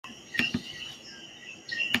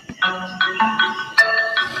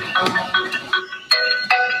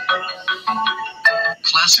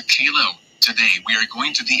Classic Caillou. Today we are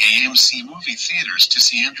going to the AMC movie theaters to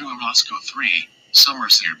see Andrew Orozco 3.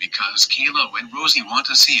 Summer's here because Caillou and Rosie want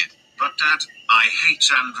to see it. But Dad, I hate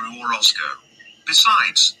Andrew Orozco.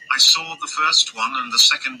 Besides, I saw the first one and the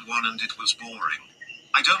second one and it was boring.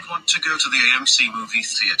 I don't want to go to the AMC movie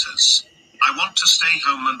theaters. I want to stay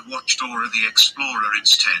home and watch Dora the Explorer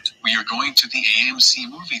instead. We are going to the AMC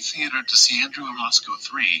movie theater to see Andrew Orozco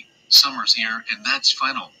 3. Summer's here and that's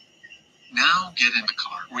final. Now get in the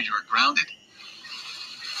car or you're grounded.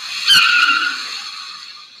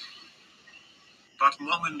 But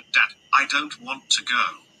Mom and Dad, I don't want to go.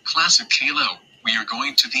 Classic Caillou. We are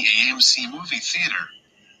going to the AMC movie theater.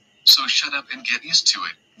 So shut up and get used to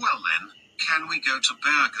it. Well then, can we go to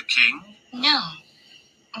Burger King? No.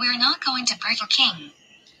 We're not going to Burger King.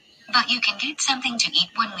 But you can get something to eat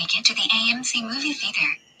when we get to the AMC movie theater.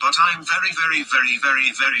 But I'm very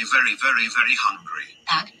hungry.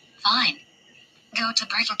 Dad, fine. Go to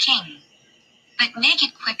Burger King. But make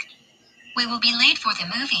it quick. We will be late for the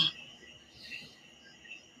movie.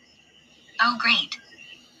 Oh great.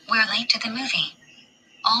 We're late to the movie.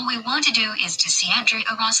 All we want to do is to see Andrew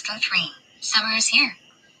Orozco 3. Summer's here.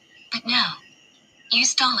 But no. You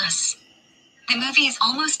stole us. The movie is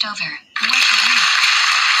almost over. What are you?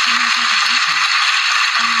 The movie is over.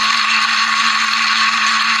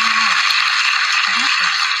 That's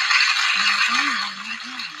it. We are going one more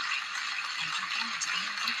time. And prepare to be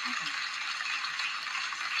in the cover.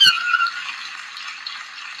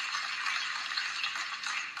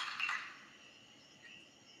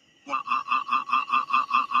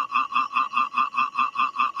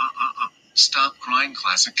 Stop crying,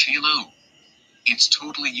 Classic Caillou. It's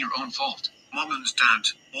totally your own fault. Mom and Dad,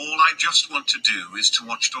 all I just want to do is to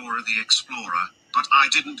watch Dora the Explorer, but I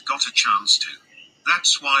didn't got a chance to.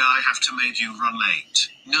 That's why I have to made you run late.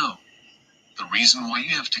 No. The reason why you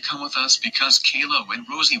have to come with us because Caillou and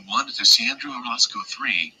Rosie wanted to see Andrew Orozco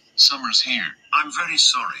 3. Summer's here. I'm very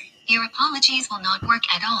sorry. Your apologies will not work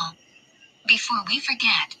at all. Before we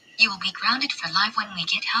forget, you will be grounded for life when we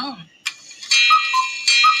get home.